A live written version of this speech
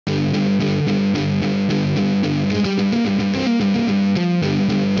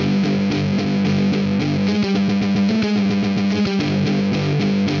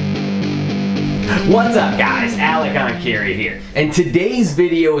What's up guys, Enkiri here, and today's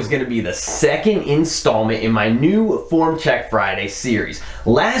video is going to be the second installment in my new Form Check Friday series.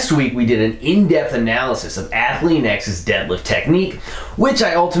 Last week we did an in-depth analysis of Athlete X's deadlift technique, which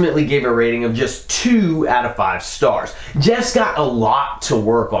I ultimately gave a rating of just 2 out of 5 stars. Jeff's got a lot to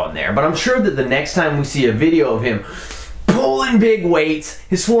work on there, but I'm sure that the next time we see a video of him pulling big weights,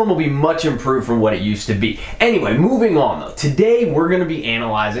 his form will be much improved from what it used to be. Anyway, moving on though. Today we're going to be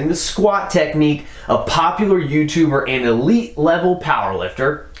analyzing the squat technique of popular YouTuber and elite level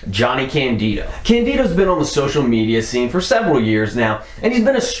powerlifter, Jonnie Candito. Candito's been on the social media scene for several years now, and he's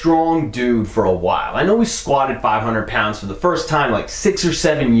been a strong dude for a while. I know he squatted 500 pounds for the first time like 6 or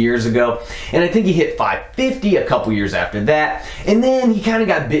 7 years ago, and I think he hit 550 a couple years after that, and then he kind of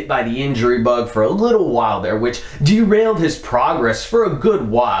got bit by the injury bug for a little while there, which derailed his progress for a good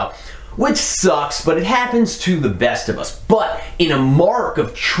while. Which sucks, but it happens to the best of us. But in a mark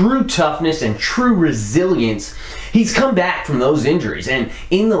of true toughness and true resilience, he's come back from those injuries, and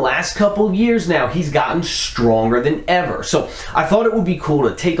in the last couple years now, he's gotten stronger than ever. So I thought it would be cool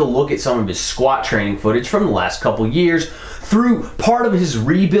to take a look at some of his squat training footage from the last couple years, through part of his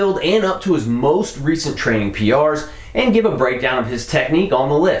rebuild and up to his most recent training PRs, and give a breakdown of his technique on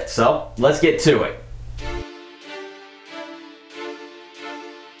the lift. So let's get to it.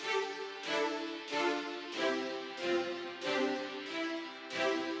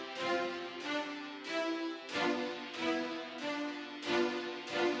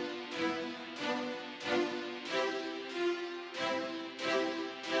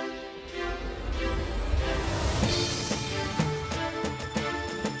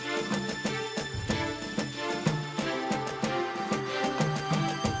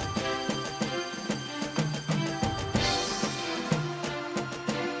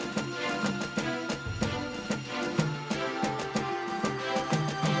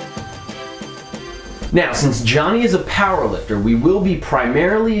 Now, since Jonnie is a powerlifter, we will be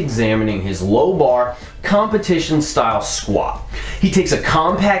primarily examining his low bar, competition style squat. He takes a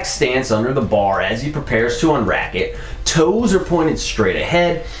compact stance under the bar as he prepares to unrack it, toes are pointed straight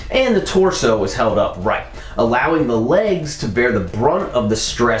ahead, and the torso is held upright, allowing the legs to bear the brunt of the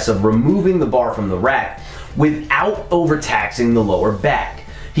stress of removing the bar from the rack without overtaxing the lower back.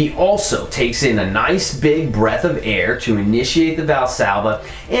 He also takes in a nice big breath of air to initiate the Valsalva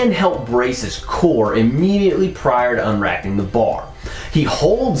and help brace his core immediately prior to unracking the bar. He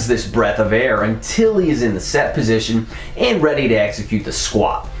holds this breath of air until he is in the set position and ready to execute the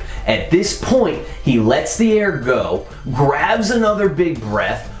squat. At this point, he lets the air go, grabs another big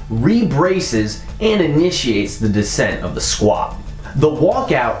breath, re-braces, and initiates the descent of the squat. The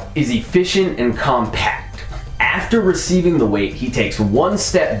walkout is efficient and compact. After receiving the weight, he takes one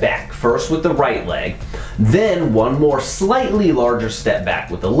step back, first with the right leg, then one more slightly larger step back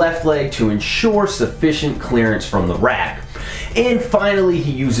with the left leg to ensure sufficient clearance from the rack. And finally,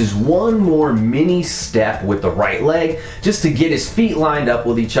 he uses one more mini step with the right leg just to get his feet lined up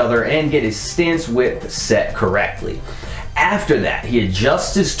with each other and get his stance width set correctly. After that, he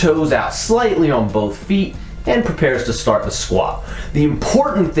adjusts his toes out slightly on both feet and prepares to start the squat. The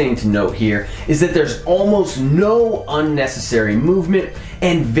important thing to note here is that there's almost no unnecessary movement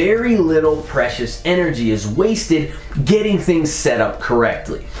and very little precious energy is wasted getting things set up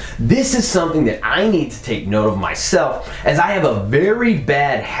correctly. This is something that I need to take note of myself, as I have a very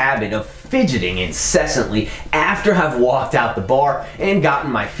bad habit of fidgeting incessantly after I've walked out the bar and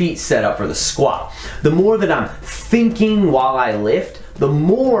gotten my feet set up for the squat. The more that I'm thinking while I lift, the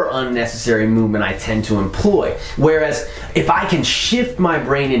more unnecessary movement I tend to employ. Whereas if I can shift my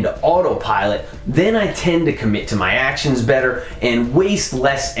brain into autopilot, then I tend to commit to my actions better and waste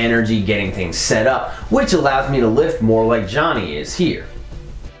less energy getting things set up, which allows me to lift more like Jonnie is here.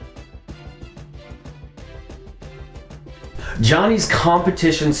 Jonnie's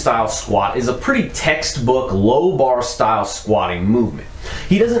competition style squat is a pretty textbook low bar style squatting movement.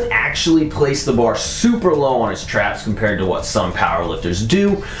 He doesn't actually place the bar super low on his traps compared to what some powerlifters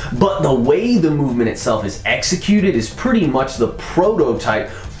do, but the way the movement itself is executed is pretty much the prototype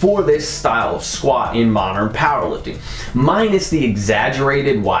for this style of squat in modern powerlifting, minus the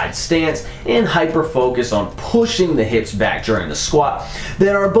exaggerated wide stance and hyper focus on pushing the hips back during the squat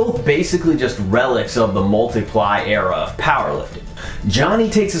that are both basically just relics of the multiply era of powerlifting.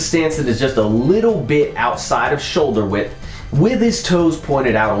 Jonnie takes a stance that is just a little bit outside of shoulder width, with his toes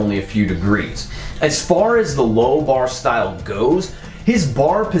pointed out only a few degrees. As far as the low bar style goes, his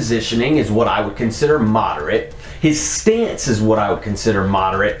bar positioning is what I would consider moderate, his stance is what I would consider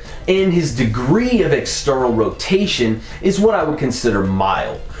moderate, and his degree of external rotation is what I would consider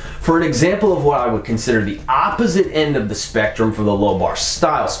mild. For an example of what I would consider the opposite end of the spectrum for the low bar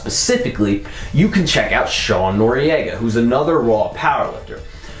style specifically, you can check out Sean Noriega, who's another raw powerlifter.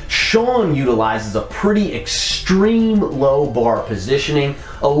 Sean utilizes a pretty extreme low bar positioning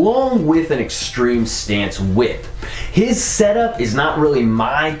along with an extreme stance width. His setup is not really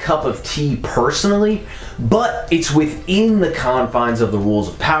my cup of tea personally, but it's within the confines of the rules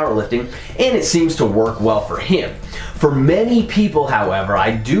of powerlifting and it seems to work well for him. For many people, however,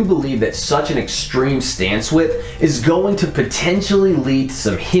 I do believe that such an extreme stance width is going to potentially lead to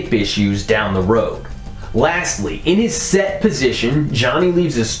some hip issues down the road. Lastly, in his set position, Jonnie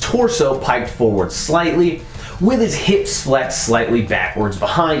leaves his torso piped forward slightly, with his hips flexed slightly backwards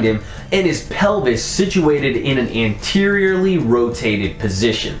behind him, and his pelvis situated in an anteriorly rotated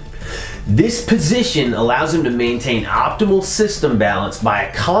position. This position allows him to maintain optimal system balance by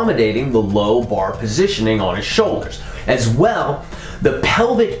accommodating the low bar positioning on his shoulders. As well, the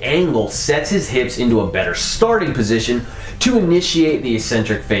pelvic angle sets his hips into a better starting position to initiate the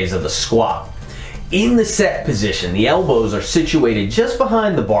eccentric phase of the squat. In the set position, the elbows are situated just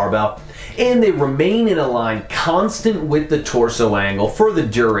behind the barbell and they remain in a line constant with the torso angle for the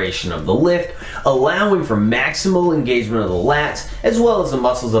duration of the lift, allowing for maximal engagement of the lats as well as the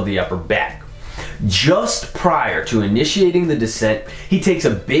muscles of the upper back. Just prior to initiating the descent, he takes a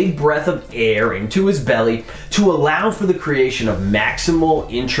big breath of air into his belly to allow for the creation of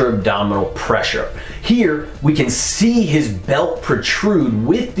maximal intra-abdominal pressure. Here, we can see his belt protrude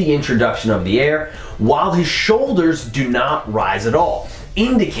with the introduction of the air, while his shoulders do not rise at all,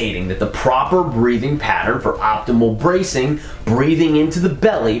 indicating that the proper breathing pattern for optimal bracing, breathing into the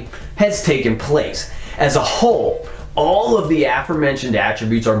belly, has taken place. As a whole, all of the aforementioned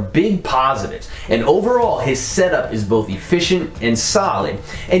attributes are big positives, and overall his setup is both efficient and solid,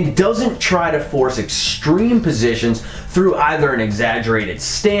 and doesn't try to force extreme positions through either an exaggerated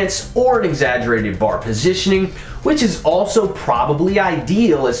stance or an exaggerated bar positioning, which is also probably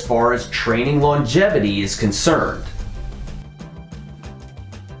ideal as far as training longevity is concerned.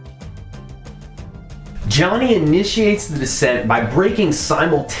 Jonnie initiates the descent by breaking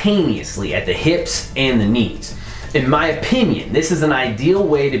simultaneously at the hips and the knees. In my opinion, this is an ideal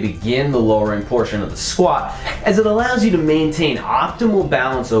way to begin the lowering portion of the squat, as it allows you to maintain optimal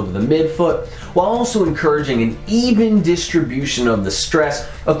balance over the midfoot while also encouraging an even distribution of the stress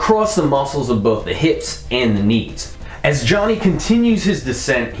across the muscles of both the hips and the knees. As Jonnie continues his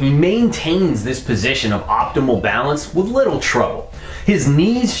descent, he maintains this position of optimal balance with little trouble. His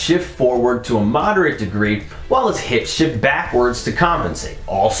knees shift forward to a moderate degree, while his hips shift backwards to compensate,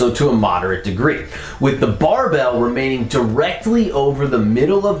 also to a moderate degree, with the barbell remaining directly over the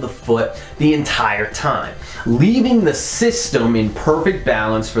middle of the foot the entire time, leaving the system in perfect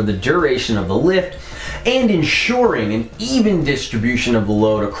balance for the duration of the lift and ensuring an even distribution of the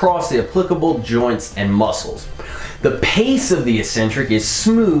load across the applicable joints and muscles. The pace of the eccentric is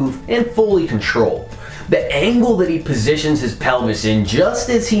smooth and fully controlled. The angle that he positions his pelvis in just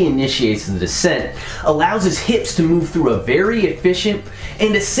as he initiates the descent allows his hips to move through a very efficient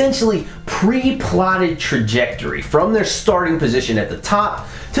and essentially pre-plotted trajectory from their starting position at the top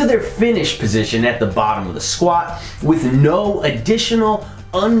to their finish position at the bottom of the squat, with no additional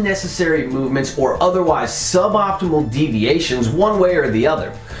unnecessary movements or otherwise suboptimal deviations one way or the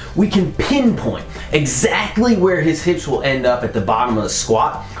other. We can pinpoint exactly where his hips will end up at the bottom of the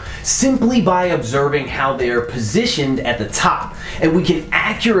squat simply by observing how they are positioned at the top, and we can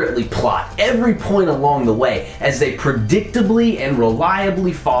accurately plot every point along the way as they predictably and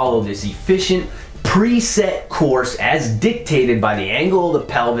reliably follow this efficient preset course as dictated by the angle of the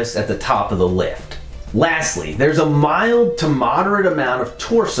pelvis at the top of the lift. Lastly, there's a mild to moderate amount of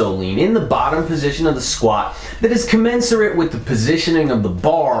torso lean in the bottom position of the squat that is commensurate with the positioning of the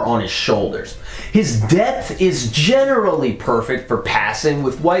bar on his shoulders. His depth is generally perfect for passing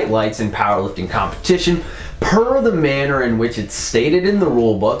with white lights in powerlifting competition, per the manner in which it's stated in the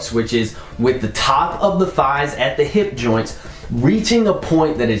rule books, which is with the top of the thighs at the hip joints reaching a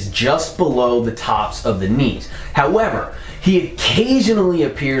point that is just below the tops of the knees. However, he occasionally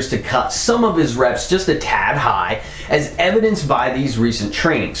appears to cut some of his reps just a tad high, as evidenced by these recent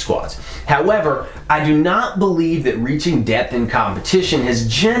training squats. However, I do not believe that reaching depth in competition has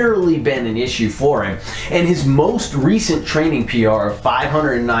generally been an issue for him, and his most recent training PR of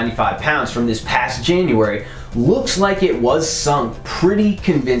 595 pounds from this past January looks like it was sunk pretty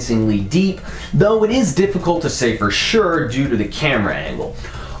convincingly deep, though it is difficult to say for sure due to the camera angle.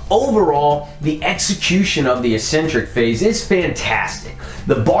 Overall, the execution of the eccentric phase is fantastic.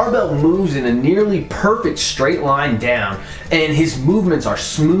 The barbell moves in a nearly perfect straight line down, and his movements are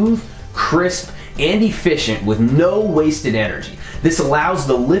smooth, crisp, and efficient with no wasted energy. This allows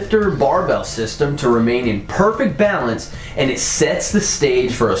the lifter barbell system to remain in perfect balance, and it sets the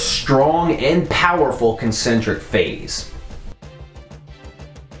stage for a strong and powerful concentric phase.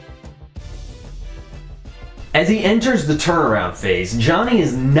 As he enters the turnaround phase, Jonnie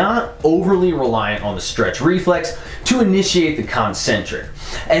is not overly reliant on the stretch reflex to initiate the concentric.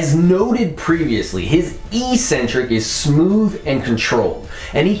 As noted previously, his eccentric is smooth and controlled,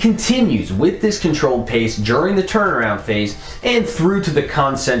 and he continues with this controlled pace during the turnaround phase and through to the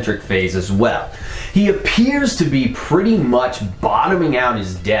concentric phase as well. He appears to be pretty much bottoming out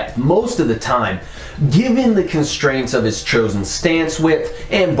his depth most of the time, given the constraints of his chosen stance width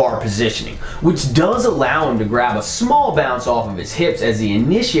and bar positioning, which does allow him to grab a small bounce off of his hips as he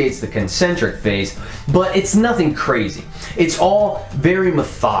initiates the concentric phase, but it's nothing crazy. It's all very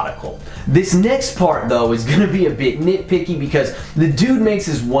methodical. This next part though is going to be a bit nitpicky because the dude makes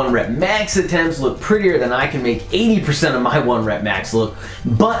his 1 rep max attempts look prettier than I can make 80% of my 1 rep max look,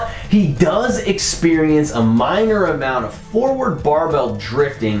 but he does experience a minor amount of forward barbell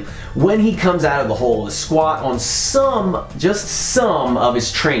drifting when he comes out of the hole of the squat on just some of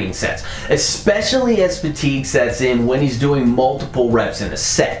his training sets, especially as fatigue sets in when he's doing multiple reps in a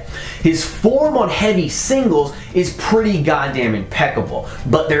set. His form on heavy singles is pretty goddamn impeccable,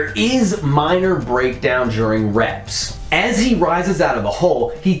 but there is minor breakdown during reps. As he rises out of the hole,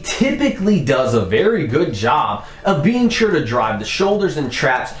 he typically does a very good job of being sure to drive the shoulders and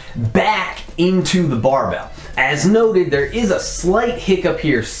traps back into the barbell. As noted, there is a slight hiccup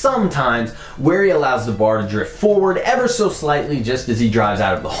here sometimes where he allows the bar to drift forward ever so slightly just as he drives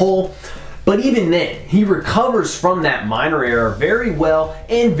out of the hole. But even then, he recovers from that minor error very well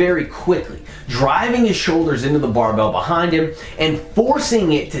and very quickly, driving his shoulders into the barbell behind him and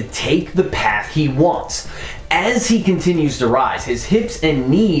forcing it to take the path he wants. As he continues to rise, his hips and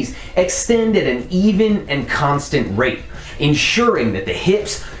knees extend at an even and constant rate, ensuring that the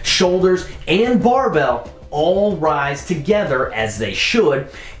hips, shoulders, and barbell all rise together as they should,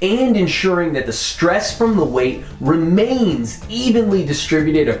 and ensuring that the stress from the weight remains evenly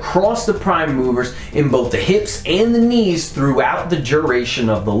distributed across the prime movers in both the hips and the knees throughout the duration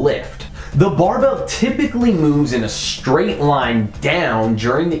of the lift. The barbell typically moves in a straight line down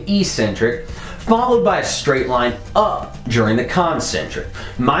during the eccentric, followed by a straight line up during the concentric.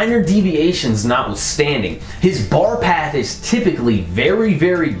 Minor deviations notwithstanding, his bar path is typically very,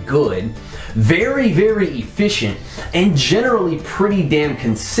 very good, very, very efficient, and generally pretty damn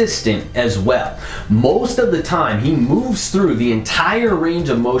consistent as well. Most of the time, he moves through the entire range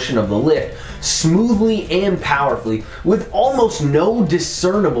of motion of the lift smoothly and powerfully with almost no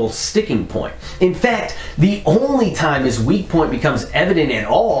discernible sticking point. In fact, the only time his weak point becomes evident at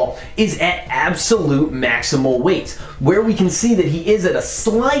all is at absolute maximal weights, where we can see that he is at a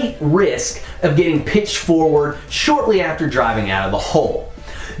slight risk of getting pitched forward shortly after driving out of the hole.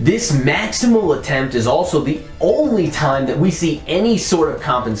 This maximal attempt is also the only time that we see any sort of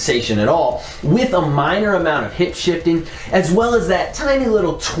compensation at all, with a minor amount of hip shifting, as well as that tiny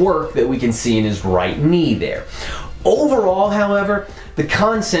little twerk that we can see in his right knee there. Overall, however, the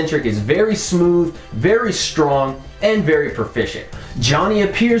concentric is very smooth, very strong, and very proficient. Jonnie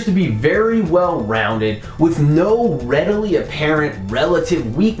appears to be very well rounded, with no readily apparent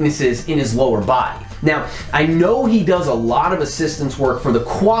relative weaknesses in his lower body. Now, I know he does a lot of assistance work for the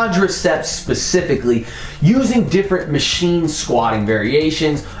quadriceps specifically, using different machine squatting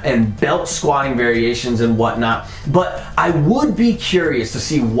variations and belt squatting variations and whatnot, but I would be curious to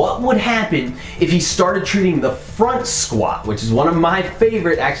see what would happen if he started treating the front squat, which is one of my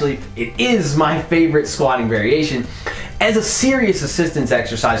favorite, actually it is my favorite squatting variation, as a serious assistance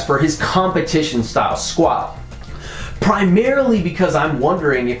exercise for his competition style squat. Primarily because I'm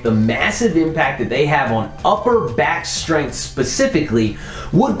wondering if the massive impact that they have on upper back strength specifically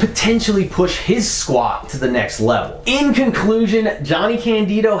would potentially push his squat to the next level. In conclusion, Jonnie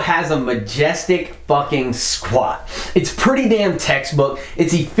Candito has a majestic fucking squat. It's pretty damn textbook,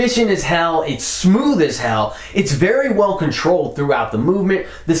 it's efficient as hell, it's smooth as hell, it's very well controlled throughout the movement,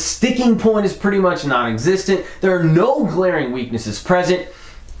 the sticking point is pretty much non-existent, there are no glaring weaknesses present,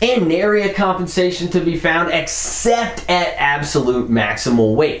 and nary a compensation to be found except at absolute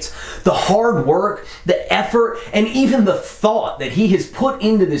maximal weights. The hard work, the effort, and even the thought that he has put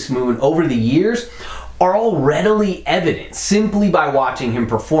into this movement over the years are all readily evident simply by watching him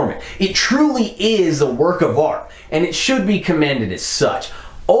perform it. It truly is a work of art, and it should be commended as such.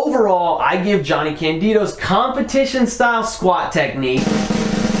 Overall, I give Jonnie Candito's competition style squat technique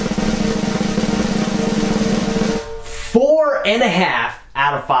 4.5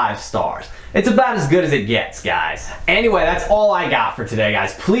 out of 5 stars. It's about as good as it gets, guys. Anyway, that's all I got for today,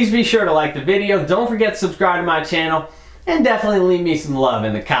 guys. Please be sure to like the video. Don't forget to subscribe to my channel. And definitely leave me some love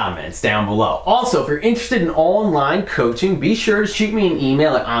in the comments down below. Also, if you're interested in online coaching, be sure to shoot me an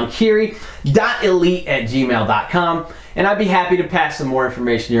email at enkiri.elite@gmail.com, and I'd be happy to pass some more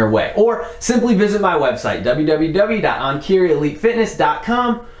information your way. Or simply visit my website,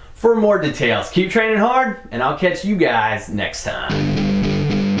 www.enkirielitefitness.com, for more details. Keep training hard, and I'll catch you guys next time.